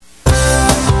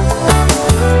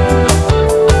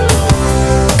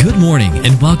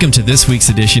and welcome to this week's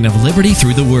edition of Liberty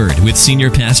Through the Word with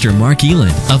Senior Pastor Mark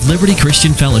Elin of Liberty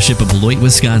Christian Fellowship of Beloit,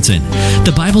 Wisconsin.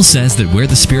 The Bible says that where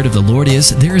the Spirit of the Lord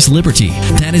is, there is liberty.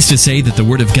 That is to say that the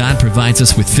Word of God provides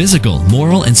us with physical,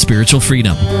 moral, and spiritual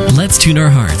freedom. Let's tune our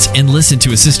hearts and listen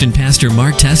to Assistant Pastor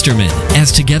Mark Testerman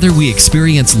as together we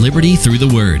experience liberty through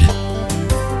the Word.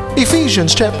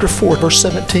 Ephesians chapter 4, verse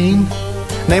 17.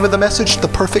 Name of the message, The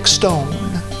Perfect Stone.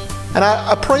 And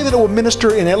I pray that it will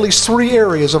minister in at least 3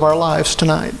 areas of our lives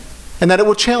tonight. And that it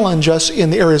will challenge us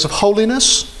in the areas of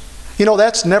holiness. You know,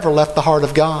 that's never left the heart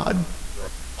of God.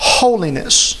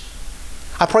 Holiness.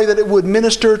 I pray that it would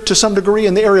minister to some degree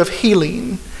in the area of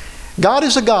healing. God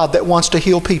is a God that wants to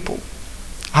heal people.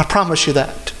 I promise you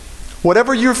that.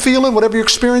 Whatever you're feeling, whatever you're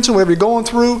experiencing, whatever you're going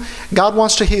through, God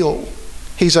wants to heal.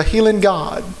 He's a healing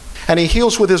God. And He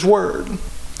heals with His Word.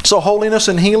 So holiness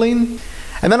and healing.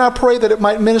 And then I pray that it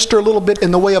might minister a little bit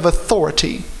in the way of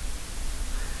authority.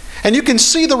 And you can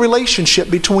see the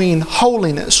relationship between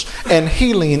holiness and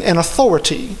healing and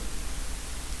authority.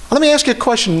 Let me ask you a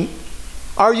question.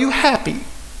 Are you happy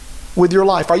with your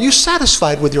life? Are you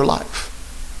satisfied with your life?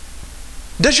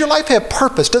 Does your life have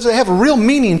purpose? Does it have a real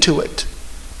meaning to it?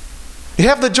 You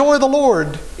have the joy of the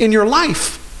Lord in your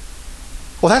life.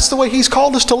 Well, that's the way He's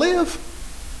called us to live.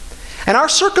 And our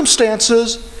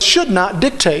circumstances should not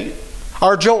dictate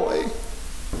our joy.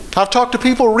 I've talked to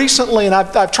people recently and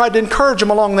I've tried to encourage them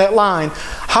along that line.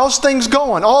 How's things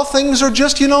going? All things are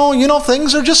just,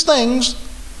 things are just things.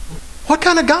 What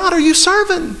kind of God are you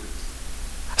serving?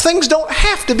 Things don't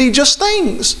have to be just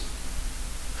things.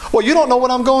 Well, you don't know what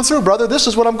I'm going through, brother. This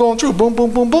is what I'm going through. Boom,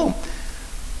 boom, boom, boom.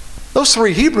 Those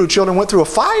 3 Hebrew children went through a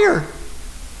fire.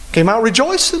 Came out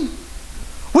rejoicing.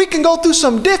 We can go through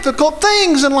some difficult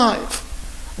things in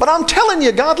life. But I'm telling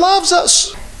you, God loves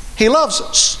us. He loves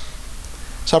us.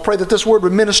 So I pray that this word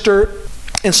would minister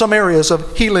in some areas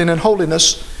of healing and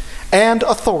holiness and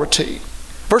authority.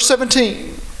 Verse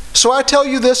 17. So I tell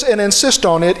you this and insist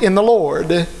on it in the Lord,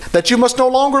 that you must no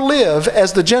longer live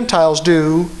as the Gentiles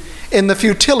do in the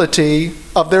futility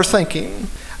of their thinking.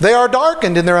 They are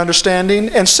darkened in their understanding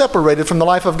and separated from the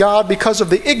life of God because of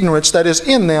the ignorance that is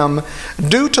in them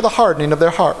due to the hardening of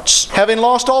their hearts. Having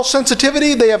lost all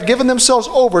sensitivity, they have given themselves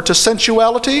over to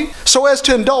sensuality so as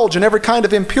to indulge in every kind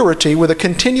of impurity with a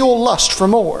continual lust for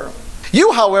more.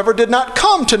 You, however, did not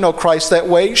come to know Christ that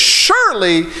way.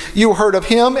 Surely you heard of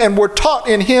Him and were taught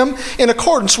in Him in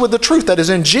accordance with the truth that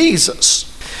is in Jesus.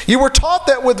 You were taught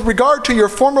that with regard to your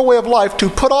former way of life to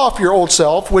put off your old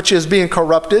self, which is being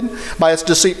corrupted by its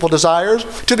deceitful desires,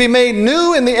 to be made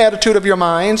new in the attitude of your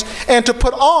minds, and to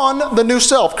put on the new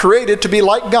self, created to be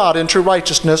like God in true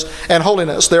righteousness and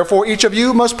holiness. Therefore each of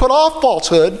you must put off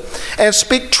falsehood and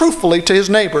speak truthfully to his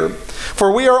neighbor.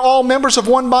 For we are all members of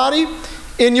one body.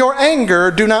 In your anger,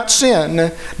 do not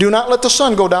sin. Do not let the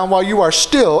sun go down while you are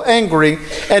still angry,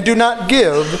 and do not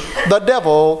give the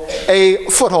devil a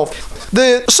foothold.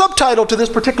 The subtitle to this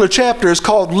particular chapter is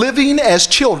called Living as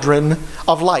Children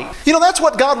of Light. That's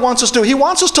what God wants us to do. He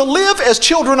wants us to live as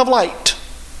children of light.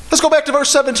 Let's go back to verse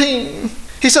 17.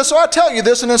 He says, so I tell you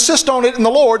this and insist on it in the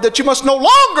Lord, that you must no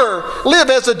longer live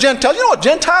as the Gentiles. You know what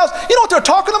Gentiles, what they're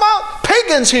talking about?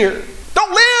 Pagans here.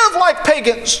 Don't live like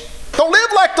pagans. Don't live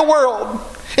like the world.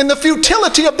 In the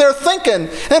futility of their thinking.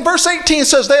 And verse 18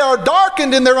 says, they are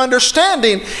darkened in their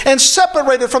understanding and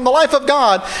separated from the life of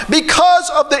God because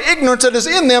of the ignorance that is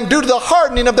in them due to the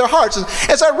hardening of their hearts.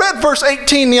 As I read verse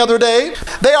 18 the other day,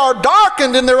 they are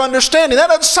darkened in their understanding. That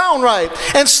doesn't sound right.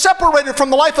 And separated from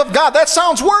the life of God. That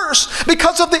sounds worse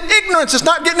because of the ignorance. It's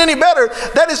not getting any better.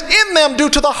 That is in them due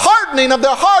to the hardening of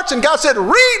their hearts. And God said,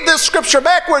 read this scripture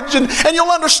backwards and you'll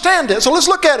understand it. So let's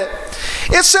look at it.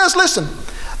 It says, listen,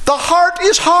 the heart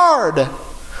is hard.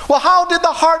 Well, how did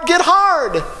the heart get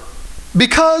hard?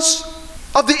 Because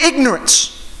of the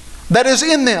ignorance that is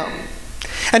in them.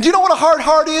 And do you know what a hard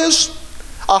heart is?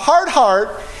 A hard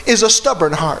heart is a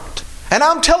stubborn heart. And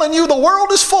I'm telling you, the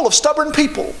world is full of stubborn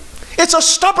people. It's a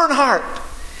stubborn heart.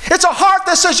 It's a heart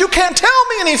that says, you can't tell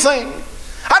me anything.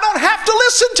 I don't have to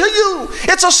listen to you.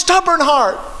 It's a stubborn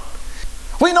heart.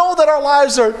 We know that our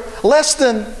lives are less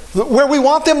than where we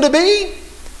want them to be.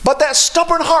 But that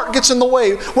stubborn heart gets in the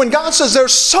way. When God says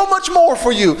there's so much more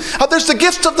for you. There's the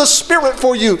gifts of the Spirit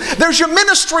for you. There's your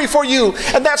ministry for you.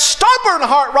 And that stubborn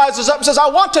heart rises up and says, I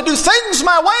want to do things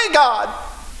my way, God.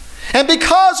 And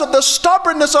because of the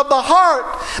stubbornness of the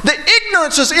heart, the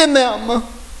ignorance is in them.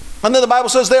 And then the Bible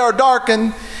says they are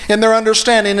darkened in their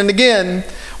understanding. And again,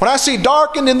 when I see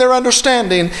darkened in their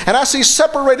understanding, and I see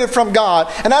separated from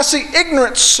God, and I see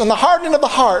ignorance and the hardening of the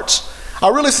hearts, I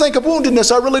really think of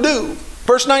woundedness, I really do.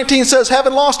 Verse 19 says,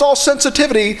 having lost all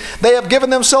sensitivity, they have given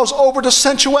themselves over to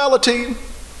sensuality.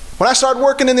 When I started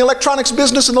working in the electronics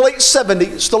business in the late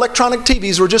 70s, the electronic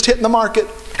TVs were just hitting the market.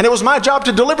 And it was my job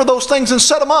to deliver those things and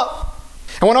set them up.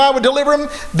 And when I would deliver them,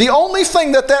 the only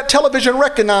thing that television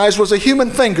recognized was a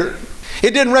human finger.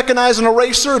 It didn't recognize an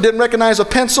eraser. It didn't recognize a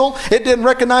pencil. It didn't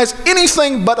recognize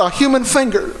anything but a human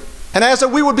finger. And as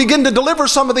we would begin to deliver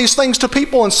some of these things to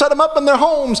people and set them up in their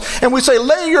homes, and we'd say,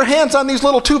 lay your hands on these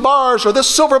little 2 bars or this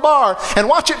silver bar and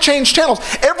watch it change channels.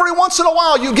 Every once in a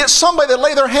while, you'd get somebody that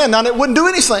lay their hand on it, wouldn't do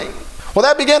anything. Well,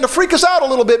 that began to freak us out a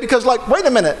little bit because, like, wait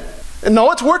a minute.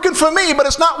 No, it's working for me, but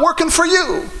it's not working for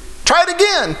you. Try it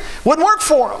again. Wouldn't work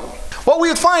for them. What we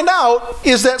would find out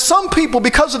is that some people,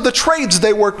 because of the trades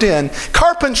they worked in,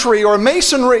 carpentry or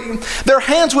masonry, their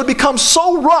hands would become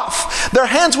so rough, their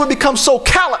hands would become so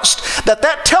calloused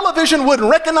that television wouldn't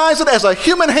recognize it as a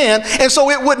human hand, and so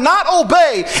it would not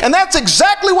obey. And that's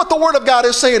exactly what the Word of God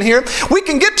is saying here. We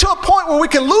can get to a point where we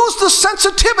can lose the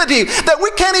sensitivity that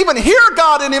we can't even hear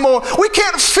God anymore. We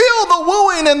can't feel the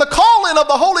wooing and the calling of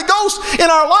the Holy Ghost in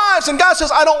our lives. And God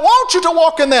says, I don't want you to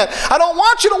walk in that. I don't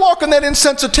want you to walk in that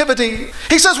insensitivity.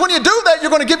 He says when you do that, you're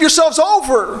going to give yourselves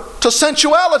over to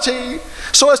sensuality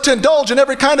so as to indulge in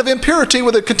every kind of impurity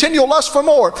with a continual lust for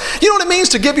more. You know what it means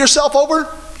to give yourself over?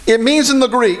 It means in the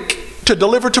Greek to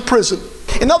deliver to prison.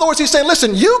 In other words, he's saying,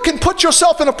 listen, you can put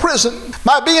yourself in a prison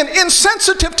by being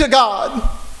insensitive to God.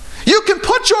 You can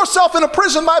put yourself in a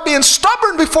prison by being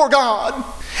stubborn before God.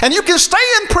 And you can stay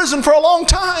in prison for a long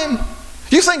time.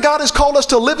 You think God has called us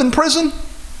to live in prison?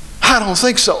 I don't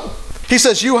think so. He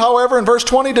says, you, however, in verse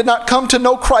 20, did not come to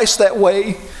know Christ that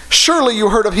way. Surely you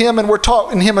heard of him and were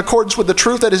taught in him accordance with the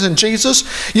truth that is in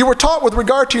Jesus. You were taught with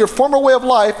regard to your former way of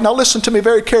life, now listen to me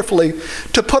very carefully,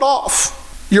 to put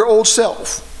off your old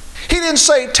self. He didn't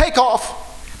say take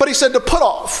off, but he said to put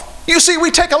off. You see,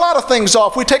 we take a lot of things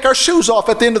off. We take our shoes off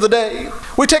at the end of the day.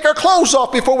 We take our clothes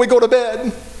off before we go to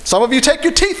bed. Some of you take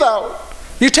your teeth out.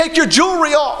 You take your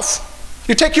jewelry off.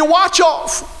 You take your watch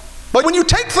off. But when you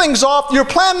take things off, you're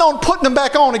planning on putting them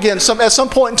back on again at some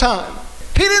point in time.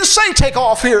 He didn't say take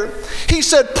off here. He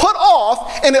said put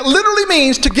off, and it literally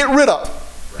means to get rid of.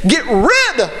 Get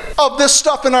rid of this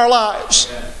stuff in our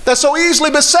lives that so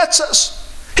easily besets us.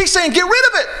 He's saying get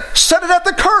rid of it. Set it at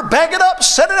the curb. Bag it up.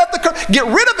 Set it at the curb. Get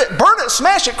rid of it. Burn it.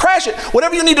 Smash it. Crash it.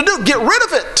 Whatever you need to do, get rid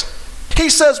of it. He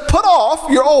says put off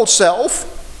your old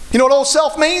self. You know what old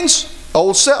self means?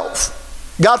 Old self.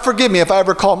 God forgive me if I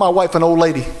ever call my wife an old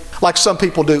lady, like some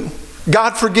people do.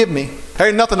 God forgive me. There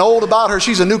ain't nothing old about her.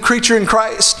 She's a new creature in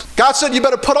Christ. God said you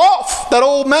better put off that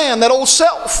old man, that old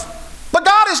self. But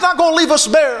God is not going to leave us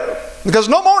bare. Because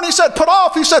no more than he said put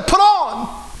off, he said put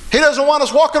on. He doesn't want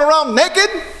us walking around naked,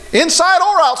 inside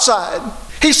or outside.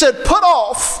 He said put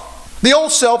off the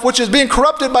old self, which is being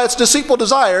corrupted by its deceitful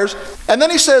desires. And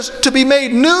then he says to be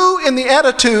made new in the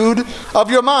attitude of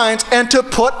your minds and to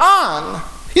put on.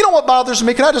 You know what bothers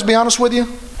me? Can I just be honest with you?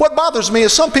 What bothers me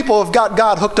is some people have got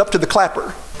God hooked up to the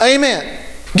clapper. Amen.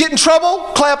 Get in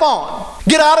trouble, clap on.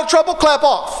 Get out of trouble, clap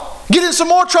off. Get in some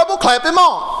more trouble, clap him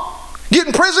on. Get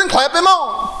in prison, clap him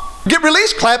on. Get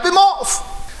released, clap him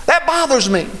off. That bothers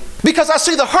me because I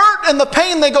see the hurt and the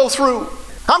pain they go through.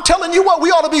 I'm telling you what,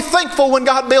 we ought to be thankful when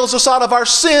God bails us out of our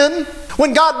sin,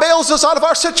 when God bails us out of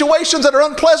our situations that are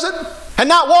unpleasant, and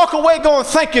not walk away going,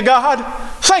 thank you, God.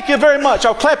 Thank you very much.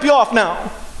 I'll clap you off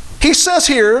now. He says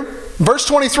here, verse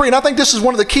 23, and I think this is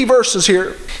one of the key verses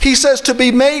here. He says to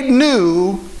be made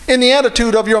new in the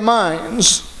attitude of your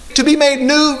minds. To be made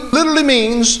new literally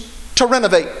means to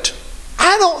renovate.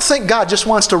 I don't think God just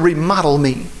wants to remodel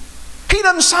me. He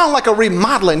doesn't sound like a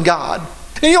remodeling God.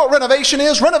 And you know what renovation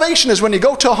is? Renovation is when you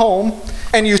go to a home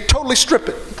and you totally strip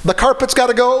it. The carpet's got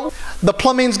to go. The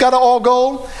plumbing's got to all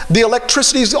go. The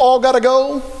electricity's all got to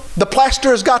go. The plaster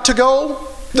has got to go.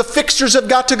 The fixtures have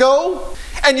got to go.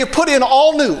 And you put in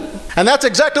all new. And that's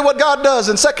exactly what God does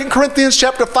in 2 Corinthians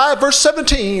chapter 5, verse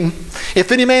 17.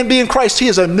 If any man be in Christ, he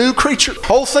is a new creature.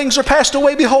 Old things are passed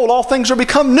away. Behold, all things are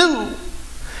become new.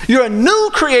 You're a new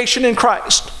creation in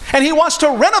Christ. And he wants to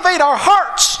renovate our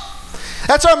hearts.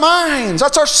 That's our minds.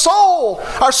 That's our soul,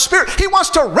 our spirit. He wants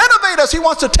to renovate us. He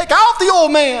wants to take out the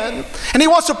old man. And he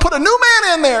wants to put a new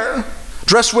man in there,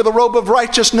 dressed with a robe of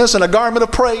righteousness and a garment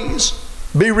of praise.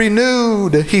 Be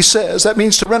renewed, he says. That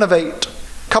means to renovate.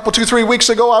 A couple, 2-3 weeks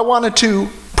ago, I wanted to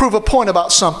prove a point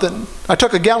about something. I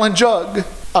took a gallon jug.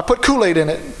 I put Kool-Aid in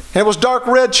it. And it was dark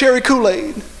red cherry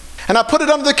Kool-Aid. And I put it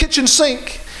under the kitchen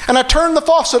sink. And I turned the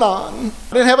faucet on.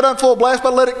 I didn't have it on full blast,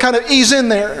 but I let it kind of ease in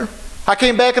there. I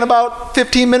came back in about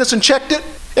 15 minutes and checked it.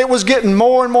 It was getting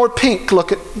more and more pink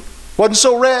looking. Wasn't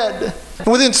so red. And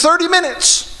within 30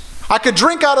 minutes, I could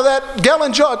drink out of that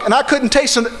gallon jug and I couldn't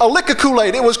taste a lick of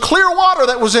Kool-Aid. It was clear water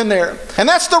that was in there. And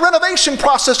that's the renovation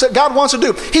process that God wants to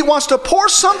do. He wants to pour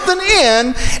something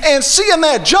in, and see, in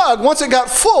that jug, once it got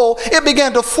full, it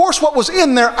began to force what was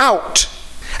in there out.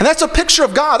 And that's a picture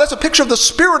of God. That's a picture of the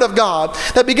Spirit of God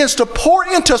that begins to pour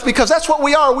into us, because that's what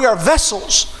we are. We are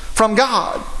vessels from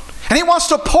God. And He wants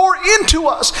to pour into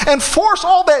us and force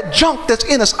all that junk that's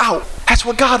in us out. That's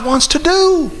what God wants to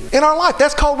do in our life.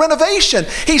 That's called renovation.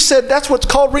 He said that's what's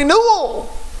called renewal.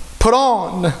 Put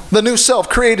on the new self,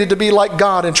 created to be like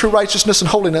God in true righteousness and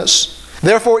holiness.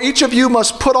 Therefore, each of you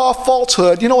must put off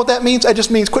falsehood. You know what that means? That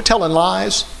just means quit telling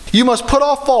lies. You must put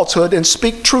off falsehood and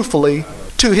speak truthfully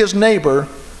to his neighbor,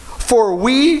 for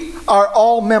we are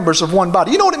all members of one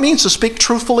body. You know what it means to speak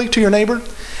truthfully to your neighbor?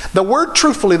 The word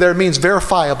truthfully there means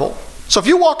verifiable. So if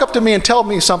you walk up to me and tell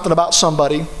me something about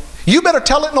somebody, you better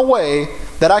tell it in a way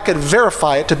that I could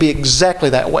verify it to be exactly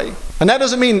that way. And that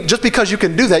doesn't mean just because you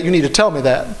can do that, you need to tell me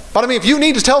that. But I mean, if you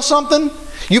need to tell something,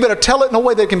 you better tell it in a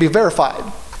way that it can be verified.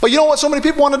 But you know what so many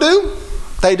people want to do?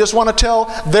 They just want to tell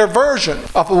their version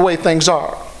of the way things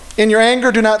are. In your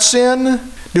anger, do not sin.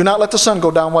 Do not let the sun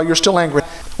go down while you're still angry.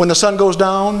 When the sun goes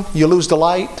down, you lose the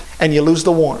light and you lose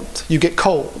the warmth. You get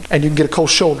cold, and you can get a cold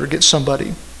shoulder, get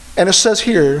somebody. And it says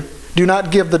here, do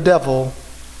not give the devil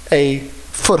a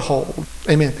foothold.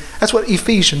 Amen. That's what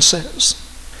Ephesians says.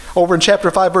 Over in chapter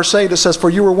 5, verse 8, it says, for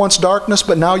you were once darkness,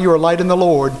 but now you are light in the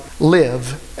Lord.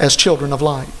 Live as children of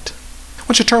light. I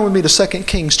want you to turn with me to 2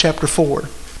 Kings chapter 4.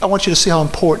 I want you to see how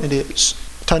important it is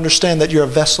to understand that you're a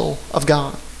vessel of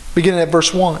God. Beginning at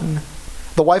verse 1.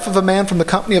 The wife of a man from the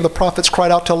company of the prophets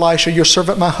cried out to Elisha, your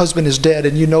servant, my husband, is dead,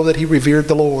 and you know that he revered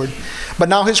the Lord. But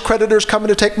now his creditors coming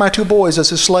to take my 2 boys as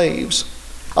his slaves.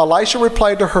 Elisha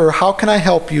replied to her, how can I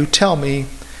help you? Tell me,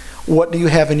 what do you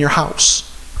have in your house?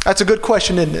 That's a good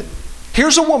question, isn't it?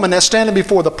 Here's a woman that's standing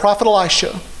before the prophet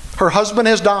Elisha. Her husband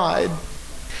has died.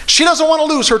 She doesn't want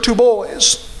to lose her 2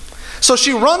 boys. So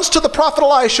she runs to the prophet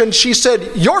Elisha and she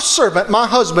said, your servant, my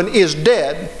husband, is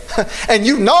dead. And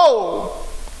you know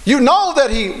that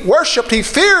he worshiped, he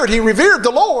feared, he revered the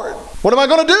Lord. What am I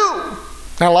going to do?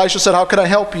 And Elisha said, how can I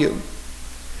help you?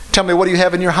 Tell me, what do you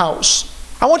have in your house?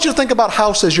 I want you to think about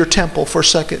house as your temple for a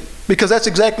second, because that's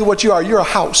exactly what you are. You're a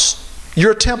house.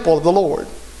 You're a temple of the Lord.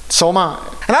 So am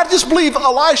I. And I just believe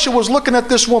Elisha was looking at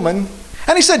this woman,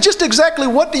 and he said, just exactly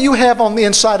what do you have on the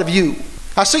inside of you?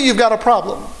 I see you've got a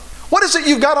problem. What is it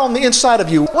you've got on the inside of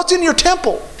you? What's in your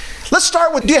temple? Let's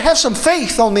start with, do you have some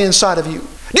faith on the inside of you?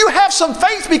 Do you have some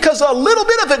faith? Because a little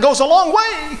bit of it goes a long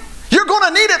way. You're going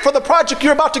to need it for the project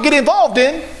you're about to get involved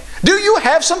in. Do you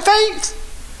have some faith?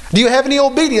 Do you have any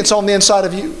obedience on the inside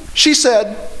of you? She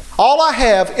said, all I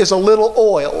have is a little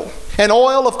oil. And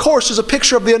oil, of course, is a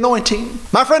picture of the anointing.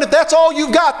 My friend, if that's all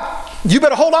you've got, you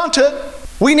better hold on to it.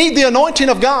 We need the anointing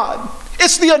of God.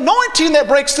 It's the anointing that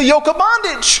breaks the yoke of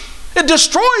bondage. It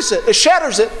destroys it. It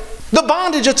shatters it. The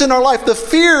bondage that's in our life, the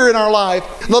fear in our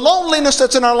life, the loneliness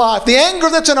that's in our life, the anger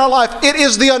that's in our life, it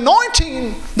is the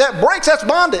anointing that breaks. That's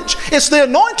bondage. It's the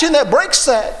anointing that breaks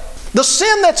that. The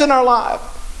sin that's in our life,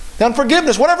 the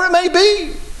unforgiveness, whatever it may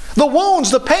be, the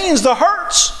wounds, the pains, the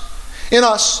hurts in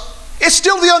us, it's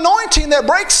still the anointing that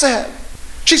breaks that.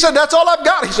 She said, that's all I've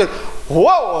got. He said,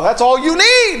 whoa, that's all you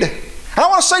need. And I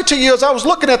want to say to you, as I was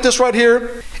looking at this right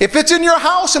here, if it's in your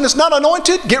house and it's not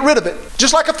anointed, get rid of it.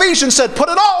 Just like Ephesians said, put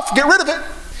it off, get rid of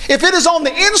it. If it is on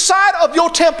the inside of your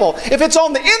temple, if it's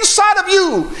on the inside of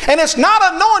you and it's not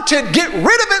anointed, get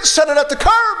rid of it, set it at the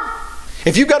curb.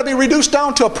 If you've got to be reduced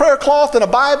down to a prayer cloth and a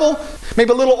Bible,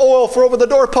 maybe a little oil for over the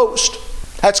doorpost,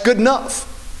 that's good enough.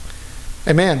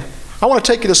 Amen. I want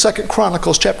to take you to 2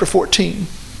 Chronicles chapter 14,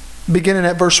 beginning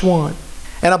at verse 1.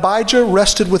 And Abijah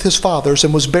rested with his fathers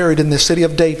and was buried in the city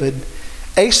of David.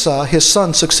 Asa, his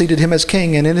son, succeeded him as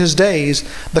king, and in his days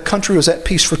the country was at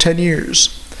peace for 10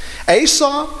 years.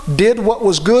 Asa did what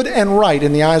was good and right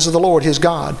in the eyes of the Lord his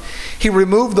God. He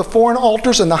removed the foreign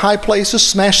altars and the high places,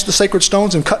 smashed the sacred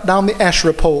stones, and cut down the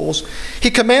Asherah poles. He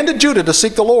commanded Judah to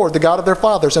seek the Lord, the God of their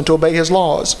fathers, and to obey his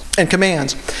laws and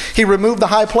commands. He removed the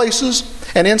high places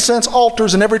and incense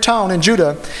altars in every town in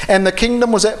Judah, and the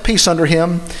kingdom was at peace under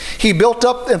him. He built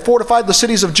up and fortified the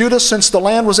cities of Judah since the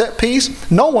land was at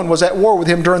peace. No one was at war with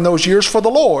him during those years, for the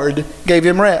Lord gave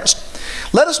him rest.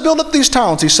 Let us build up these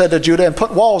towns, he said to Judah, and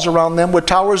put walls around them with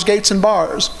towers, gates, and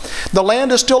bars. The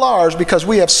land is still ours because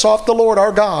we have sought the Lord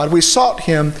our God. We sought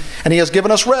him, and he has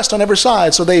given us rest on every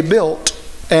side. So they built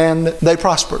and they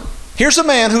prospered. Here's a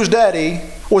man whose daddy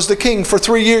was the king for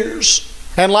 3 years.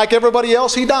 And like everybody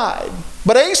else, he died.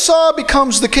 But Asa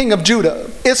becomes the king of Judah.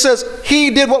 It says he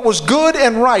did what was good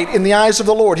and right in the eyes of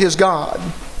the Lord his God.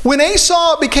 When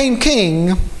Asa became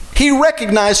king, He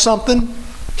recognized something.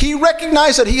 He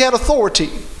recognized that he had authority.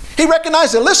 He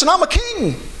recognized that, listen, I'm a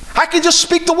king. I can just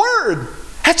speak the word.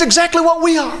 That's exactly what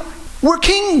we are. We're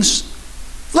kings.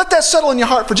 Let that settle in your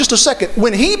heart for just a second.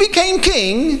 When he became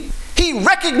king, he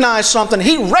recognized something.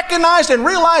 He recognized and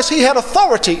realized he had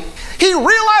authority. He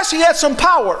realized he had some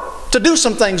power to do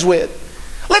some things with.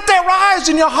 Let that rise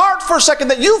in your heart for a second,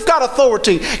 that you've got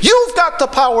authority. You've got the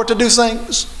power to do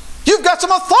things. You've got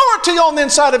some authority on the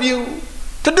inside of you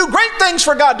to do great things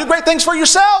for God, do great things for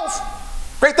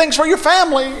yourself, great things for your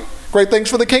family, great things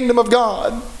for the kingdom of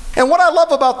God. And what I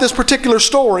love about this particular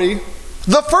story,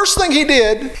 the first thing he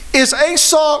did is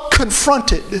Esau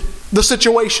confronted the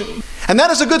situation. And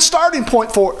that is a good starting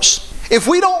point for us. If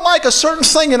we don't like a certain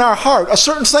thing in our heart, a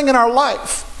certain thing in our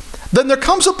life, then there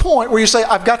comes a point where you say,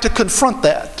 I've got to confront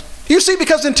that. You see,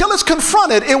 because until it's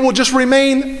confronted, it will just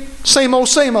remain same old,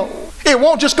 same old. It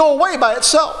won't just go away by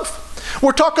itself.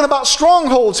 We're talking about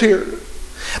strongholds here.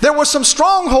 There were some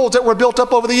strongholds that were built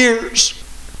up over the years.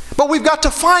 But we've got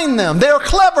to find them. They're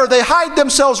clever. They hide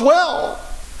themselves well.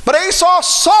 But Esau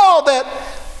saw that,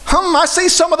 I see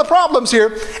some of the problems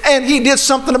here, and he did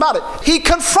something about it. He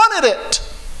confronted it.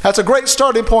 That's a great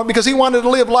starting point because he wanted to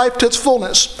live life to its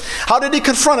fullness. How did he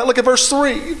confront it? Look at verse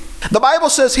 3. The Bible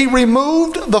says he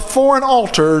removed the foreign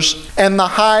altars and the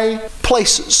high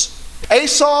places.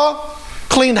 Esau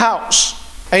cleaned house.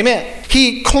 Amen.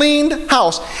 He cleaned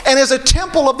house. And as a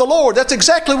temple of the Lord, that's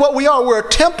exactly what we are. We're a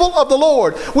temple of the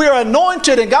Lord. We are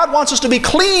anointed, and God wants us to be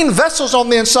clean vessels on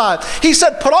the inside. He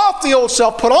said, put off the old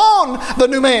self, put on the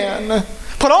new man,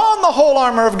 put on the whole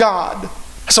armor of God.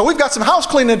 So we've got some house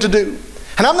cleaning to do.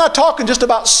 And I'm not talking just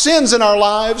about sins in our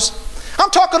lives. I'm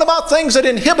talking about things that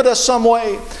inhibit us some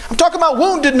way. I'm talking about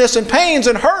woundedness and pains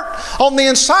and hurt on the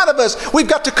inside of us. We've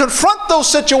got to confront those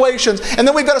situations. And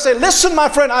then we've got to say, listen, my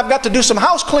friend, I've got to do some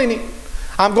house cleaning.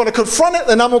 I'm going to confront it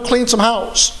and I'm going to clean some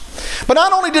house. But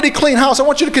not only did he clean house, I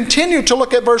want you to continue to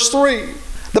look at verse 3.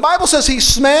 The Bible says he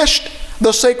smashed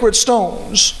the sacred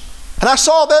stones. And I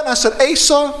saw that and I said,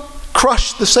 Asa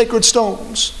crushed the sacred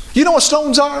stones. You know what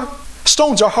stones are?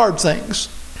 Stones are hard things.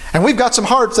 And we've got some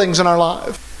hard things in our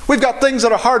life. We've got things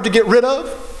that are hard to get rid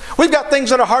of. We've got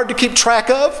things that are hard to keep track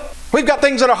of. We've got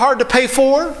things that are hard to pay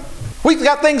for. We've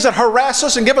got things that harass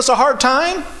us and give us a hard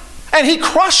time. And he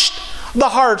crushed the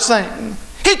hard thing.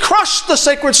 He crushed the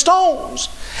sacred stones.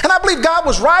 And I believe God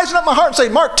was rising up my heart and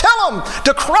saying, Mark, tell them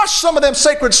to crush some of them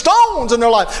sacred stones in their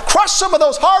life. Crush some of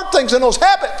those hard things and those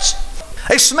habits.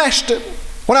 They smashed it.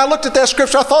 When I looked at that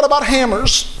scripture, I thought about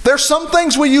hammers. There's some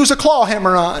things we use a claw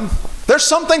hammer on. There's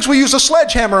some things we use a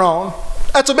sledgehammer on.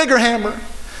 That's a bigger hammer.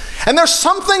 And there's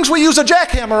some things we use a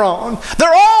jackhammer on.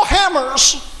 They're all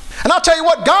hammers. And I'll tell you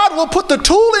what, God will put the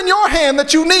tool in your hand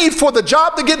that you need for the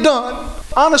job to get done.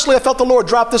 Honestly, I felt the Lord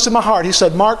drop this in my heart. He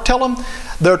said, Mark, tell them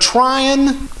they're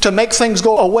trying to make things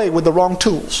go away with the wrong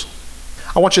tools.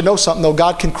 I want you to know something, though.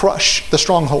 God can crush the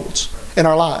strongholds in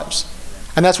our lives.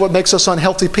 And that's what makes us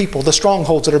unhealthy people, the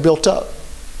strongholds that are built up.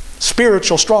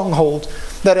 Spiritual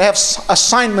strongholds that have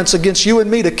assignments against you and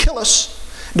me to kill us,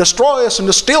 destroy us, and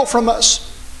to steal from us.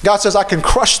 God says, I can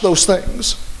crush those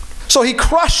things. So he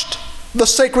crushed the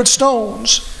sacred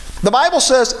stones. The Bible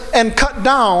says, and cut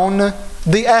down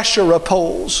the Asherah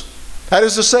poles. That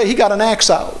is to say, he got an axe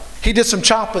out. He did some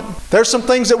chopping. There's some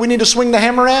things that we need to swing the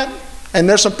hammer at, and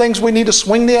there's some things we need to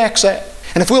swing the axe at.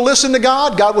 And if we'll listen to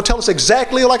God, God will tell us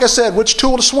exactly, like I said, which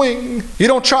tool to swing. You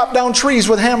don't chop down trees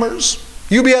with hammers.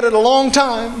 You'll be at it a long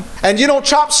time. And you don't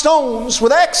chop stones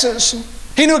with axes.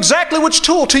 He knew exactly which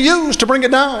tool to use to bring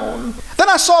it down. Then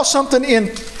I saw something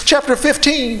in chapter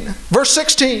 15, verse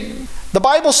 16. The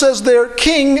Bible says there,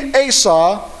 King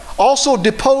Asa also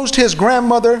deposed his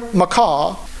grandmother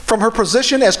Maacah from her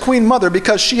position as queen mother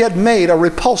because she had made a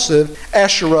repulsive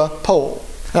Asherah pole.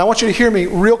 And I want you to hear me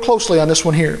real closely on this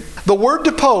one here. The word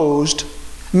deposed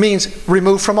means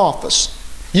removed from office.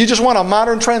 You just want a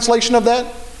modern translation of that?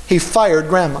 He fired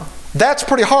grandma. That's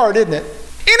pretty hard, isn't it?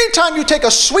 Anytime you take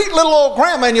a sweet little old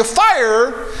grandma and you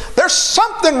fire her, there's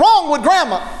something wrong with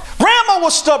grandma. Grandma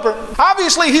was stubborn.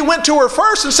 Obviously, he went to her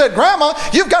first and said, Grandma,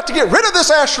 you've got to get rid of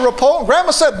this Asherah pole. And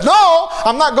Grandma said, no,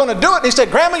 I'm not going to do it. And he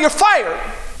said, Grandma, you're fired.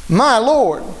 My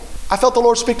Lord. I felt the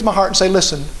Lord speak to my heart and say,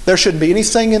 listen, there shouldn't be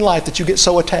anything in life that you get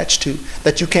so attached to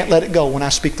that you can't let it go when I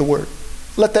speak the word.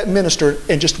 Let that minister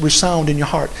and just resound in your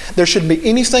heart. There shouldn't be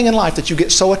anything in life that you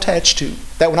get so attached to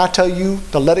that when I tell you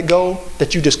to let it go,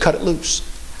 that you just cut it loose.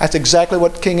 That's exactly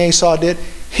what King Asa did.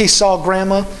 He saw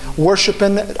grandma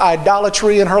worshiping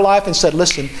idolatry in her life and said,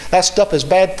 listen, that stuff is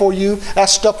bad for you. That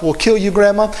stuff will kill you,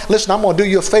 grandma. Listen, I'm going to do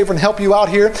you a favor and help you out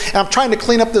here. And I'm trying to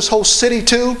clean up this whole city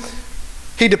too.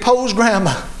 He deposed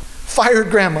grandma, fired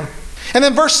grandma. And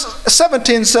then verse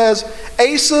 17 says,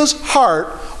 Asa's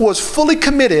heart was fully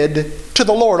committed to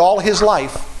the Lord all his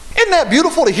life. Isn't that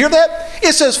beautiful to hear that?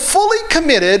 It says fully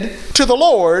committed to the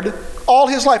Lord all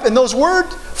his life. And those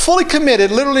words, fully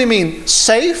committed, literally mean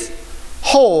safe,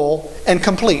 whole, and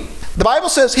complete. The Bible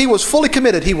says he was fully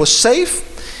committed. He was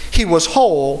safe, he was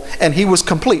whole, and he was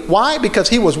complete. Why? Because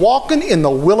he was walking in the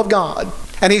will of God.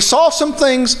 And he saw some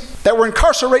things that were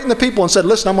incarcerating the people and said,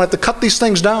 listen, I'm going to have to cut these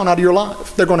things down out of your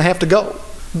life. They're going to have to go.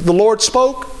 The Lord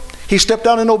spoke. He stepped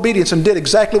down in obedience and did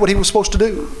exactly what he was supposed to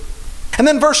do. And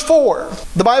then verse 4,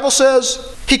 the Bible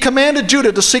says, he commanded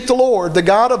Judah to seek the Lord, the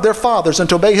God of their fathers, and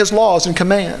to obey his laws and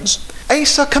commands.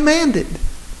 Asa commanded.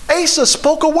 Asa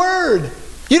spoke a word.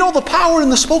 You know the power in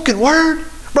the spoken word?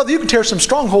 Brother, you can tear some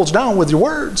strongholds down with your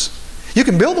words. You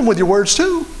can build them with your words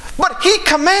too. But he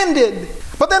commanded.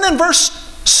 But then in verse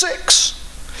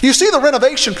 6, you see the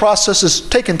renovation process is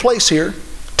taking place here.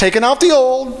 Taking out the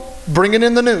old, bringing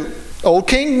in the new. Old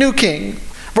king, new king.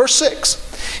 Verse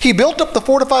 6, he built up the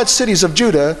fortified cities of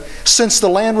Judah since the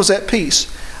land was at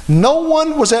peace. No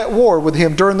one was at war with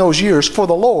him during those years, for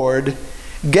the Lord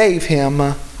gave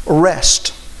him rest.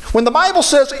 When the Bible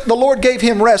says the Lord gave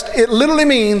him rest, it literally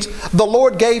means the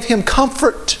Lord gave him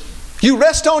comfort. You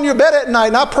rest on your bed at night,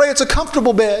 and I pray it's a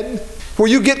comfortable bed where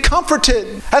you get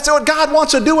comforted. That's what God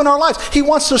wants to do in our lives. He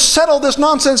wants to settle this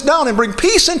nonsense down and bring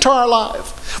peace into our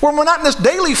life, where we're not in this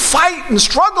daily fight and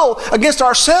struggle against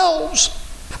ourselves.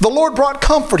 The Lord brought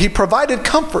comfort. He provided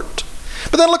comfort.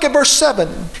 But then look at verse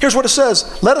 7. Here's what it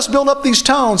says. Let us build up these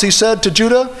towns, he said to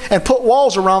Judah, and put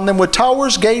walls around them with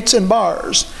towers, gates, and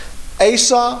bars.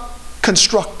 Asa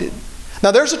constructed.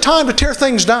 Now there's a time to tear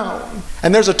things down,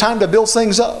 and there's a time to build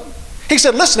things up. He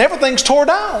said, listen, everything's tore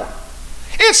down.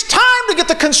 It's time to get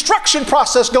the construction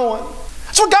process going.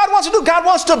 That's what God wants to do. God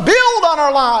wants to build on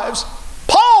our lives.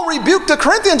 Paul rebuked the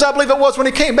Corinthians, I believe it was, when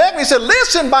he came back, and he said,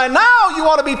 listen, by now you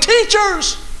ought to be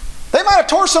teachers. They might have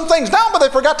tore some things down, but they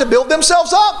forgot to build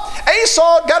themselves up.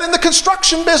 Asa got in the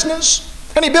construction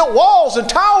business, and he built walls and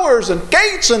towers and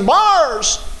gates and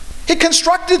bars. He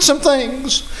constructed some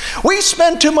things. We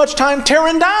spend too much time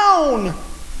tearing down,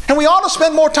 and we ought to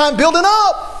spend more time building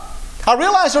up. I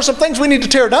realize there's some things we need to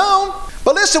tear down,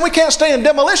 but listen, we can't stay in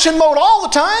demolition mode all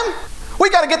the time. We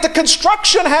got to get the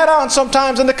construction hat on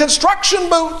sometimes, and the construction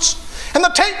boots, and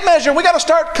the tape measure. We got to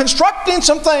start constructing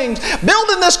some things,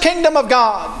 building this kingdom of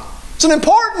God. It's an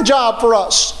important job for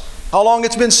us. How long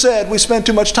it's been said we spend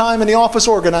too much time in the office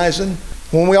organizing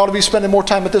when we ought to be spending more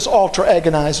time at this altar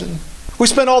agonizing. We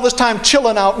spend all this time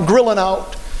chilling out and grilling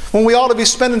out when we ought to be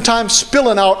spending time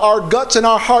spilling out our guts and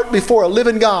our heart before a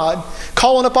living God,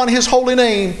 calling upon his holy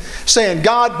name, saying,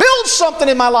 God, build something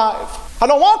in my life. I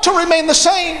don't want to remain the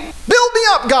same. Build me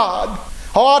up, God.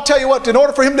 Oh, I'll tell you what, in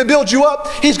order for him to build you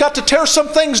up, he's got to tear some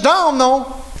things down,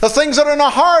 though. The things that are in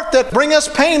our heart that bring us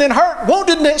pain and hurt,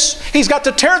 woundedness, he's got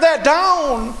to tear that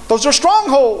down. Those are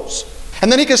strongholds.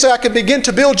 And then he can say, I can begin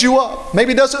to build you up.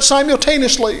 Maybe he does it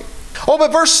simultaneously. Oh,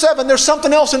 but verse 7, there's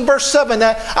something else in verse 7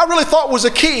 that I really thought was a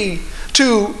key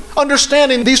to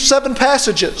understanding these 7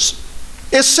 passages.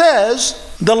 It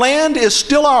says, the land is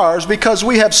still ours because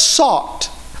we have sought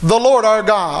the Lord our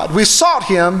God. We sought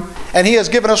him, and he has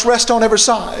given us rest on every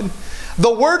side.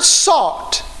 The word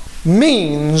sought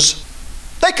means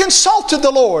they consulted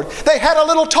the Lord. They had a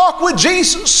little talk with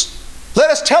Jesus. Let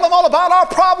us tell him all about our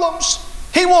problems.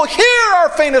 He will hear our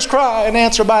faintest cry and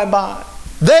answer by and by.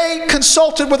 They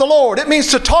consulted with the Lord. It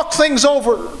means to talk things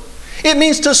over. It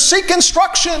means to seek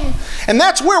instruction. And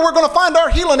that's where we're going to find our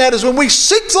healing at, is when we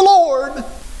seek the Lord.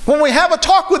 When we have a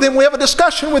talk with him, we have a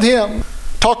discussion with him.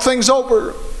 Talk things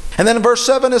over. And then in verse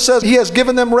 7 it says, he has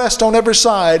given them rest on every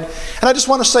side. And I just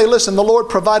want to say, listen, the Lord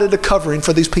provided a covering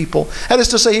for these people. That is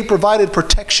to say, he provided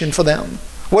protection for them.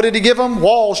 What did he give them?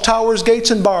 Walls, towers,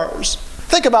 gates, and bars.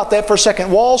 Think about that for a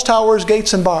second. Walls, towers,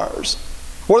 gates, and bars.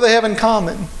 What do they have in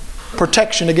common?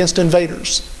 Protection against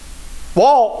invaders.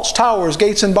 Walls, towers,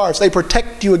 gates, and bars. They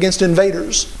protect you against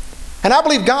invaders. And I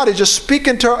believe God is just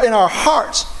speaking in our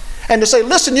hearts and to say,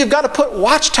 listen, you've got to put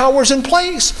watchtowers in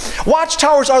place.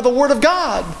 Watchtowers are the Word of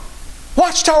God.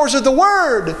 Watchtowers are the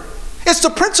Word. It's the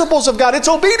principles of God. It's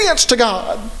obedience to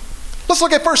God. Let's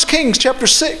look at 1 Kings chapter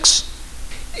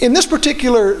 6. In this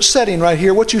particular setting right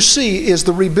here, what you see is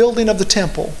the rebuilding of the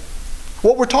temple.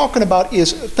 What we're talking about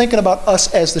is thinking about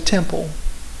us as the temple.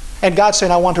 And God's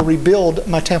saying, I want to rebuild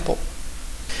my temple.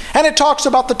 And it talks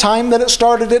about the time that it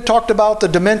started. It talked about the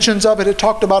dimensions of it. It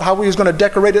talked about how he was going to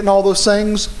decorate it and all those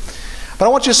things. But I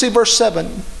want you to see verse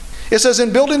 7. It says,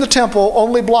 in building the temple,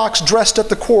 only blocks dressed at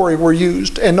the quarry were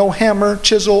used, and no hammer,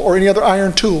 chisel, or any other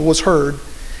iron tool was heard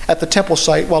at the temple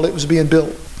site while it was being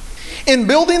built. In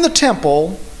building the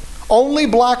temple, only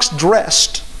blocks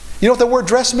dressed. You know what the word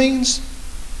dress means?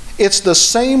 It's the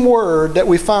same word that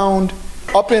we found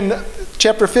up in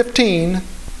chapter 15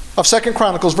 of 2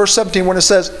 Chronicles, verse 17, when it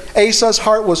says, Asa's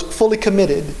heart was fully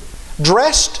committed.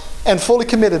 Dressed and fully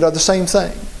committed are the same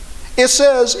thing. It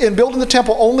says in building the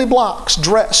temple, only blocks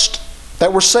dressed,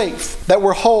 that were safe, that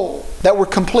were whole, that were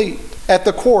complete at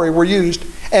the quarry were used,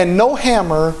 and no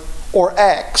hammer or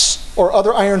axe or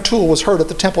other iron tool was heard at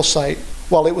the temple site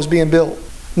while it was being built.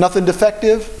 Nothing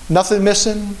defective, nothing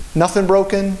missing, nothing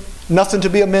broken, nothing to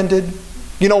be amended.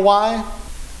 You know why?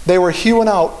 They were hewing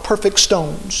out perfect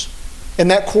stones in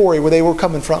that quarry where they were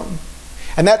coming from.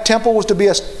 And that temple was to be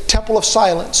a temple of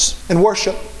silence and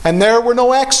worship. And there were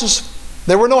no axes.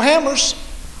 There were no hammers.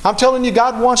 I'm telling you,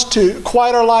 God wants to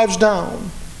quiet our lives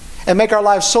down and make our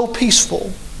lives so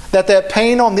peaceful that that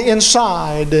pain on the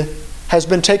inside has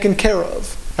been taken care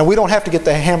of. And we don't have to get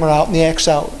the hammer out and the axe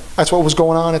out. That's what was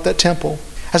going on at that temple.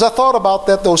 As I thought about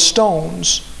that, those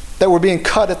stones that were being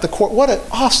cut at the quarry, what an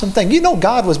awesome thing. You know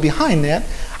God was behind that.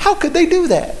 How could they do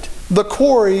that? The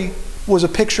quarry was a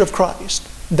picture of Christ.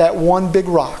 That one big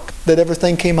rock that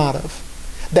everything came out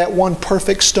of. That one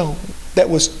perfect stone that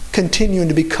was continuing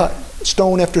to be cut,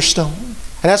 stone after stone.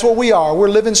 And that's what we are. We're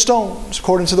living stones,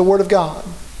 according to the Word of God.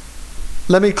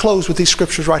 Let me close with these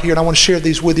scriptures right here, and I want to share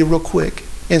these with you real quick.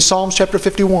 In Psalms chapter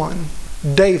 51,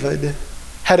 David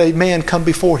had a man come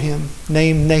before him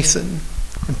named Nathan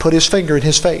and put his finger in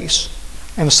his face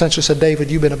and essentially said,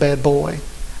 David, you've been a bad boy.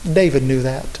 David knew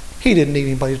that. He didn't need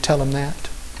anybody to tell him that.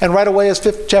 And right away as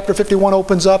chapter 51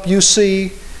 opens up, you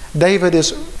see David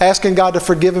is asking God to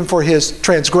forgive him for his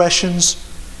transgressions,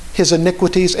 his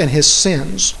iniquities, and his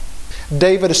sins.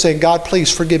 David is saying, God,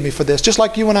 please forgive me for this, just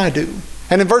like you and I do.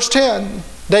 And in verse 10,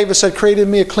 David said, create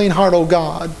in me a clean heart, O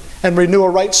God, and renew a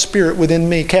right spirit within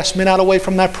me. Cast me not away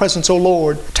from thy presence, O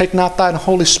Lord. Take not thine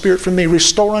Holy Spirit from me.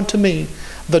 Restore unto me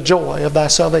the joy of thy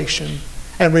salvation,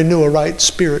 and renew a right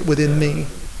spirit within me.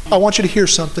 I want you to hear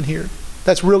something here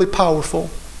that's really powerful.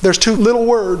 There's two little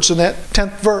words in that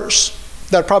 10th verse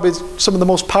that are probably some of the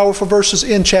most powerful verses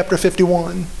in chapter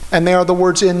 51. And they are the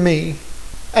words, in me.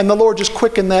 And the Lord just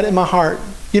quickened that in my heart.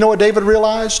 You know what David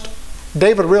realized?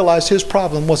 David realized his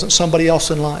problem wasn't somebody else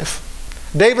in life.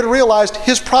 David realized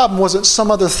his problem wasn't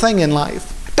some other thing in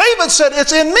life. David said,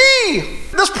 it's in me.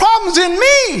 This problem's in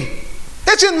me.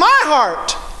 It's in my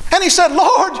heart. And he said,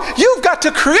 Lord, you've got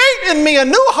to create in me a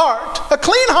new heart, a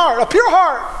clean heart, a pure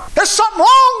heart. There's something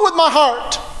wrong with my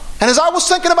heart. And as I was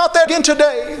thinking about that again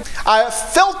today, I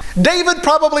felt David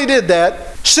probably did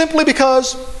that simply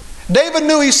because David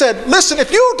knew, he said, listen,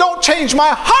 if you don't change my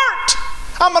heart,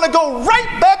 I'm going to go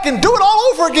right back and do it all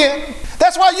over again.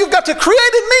 That's why you've got to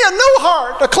create in me a new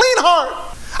heart, a clean heart.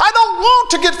 I don't want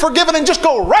to get forgiven and just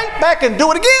go right back and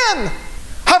do it again.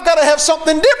 I've got to have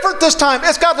something different this time.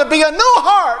 It's got to be a new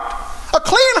heart, a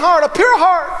clean heart, a pure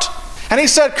heart. And he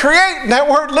said, create, and that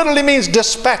word literally means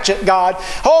dispatch it, God.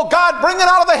 Oh, God, bring it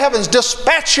out of the heavens.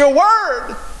 Dispatch your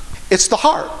word. It's the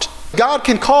heart. God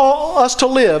can call us to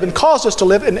live and cause us to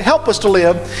live and help us to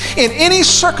live in any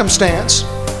circumstance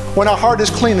when our heart is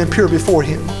clean and pure before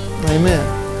Him. Amen.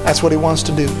 That's what He wants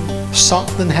to do.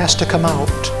 Something has to come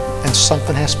out and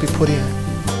something has to be put in.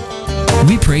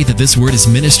 We pray that this word is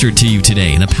ministered to you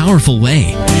today in a powerful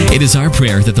way. It is our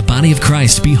prayer that the body of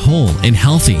Christ be whole and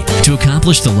healthy to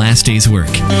accomplish the last day's work.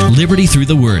 Liberty Through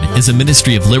the Word is a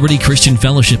ministry of Liberty Christian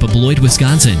Fellowship of Beloit,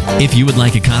 Wisconsin. If you would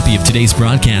like a copy of today's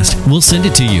broadcast, we'll send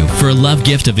it to you for a love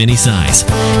gift of any size.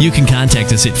 You can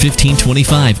contact us at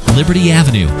 1525 Liberty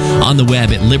Avenue, on the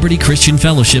web at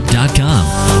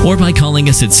libertychristianfellowship.com, or by calling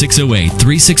us at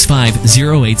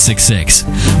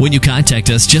 608-365-0866. When you contact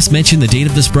us, just mention the date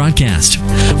of this broadcast.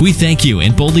 We thank you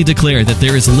and boldly declare that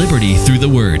there is liberty through the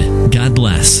Word. God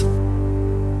bless.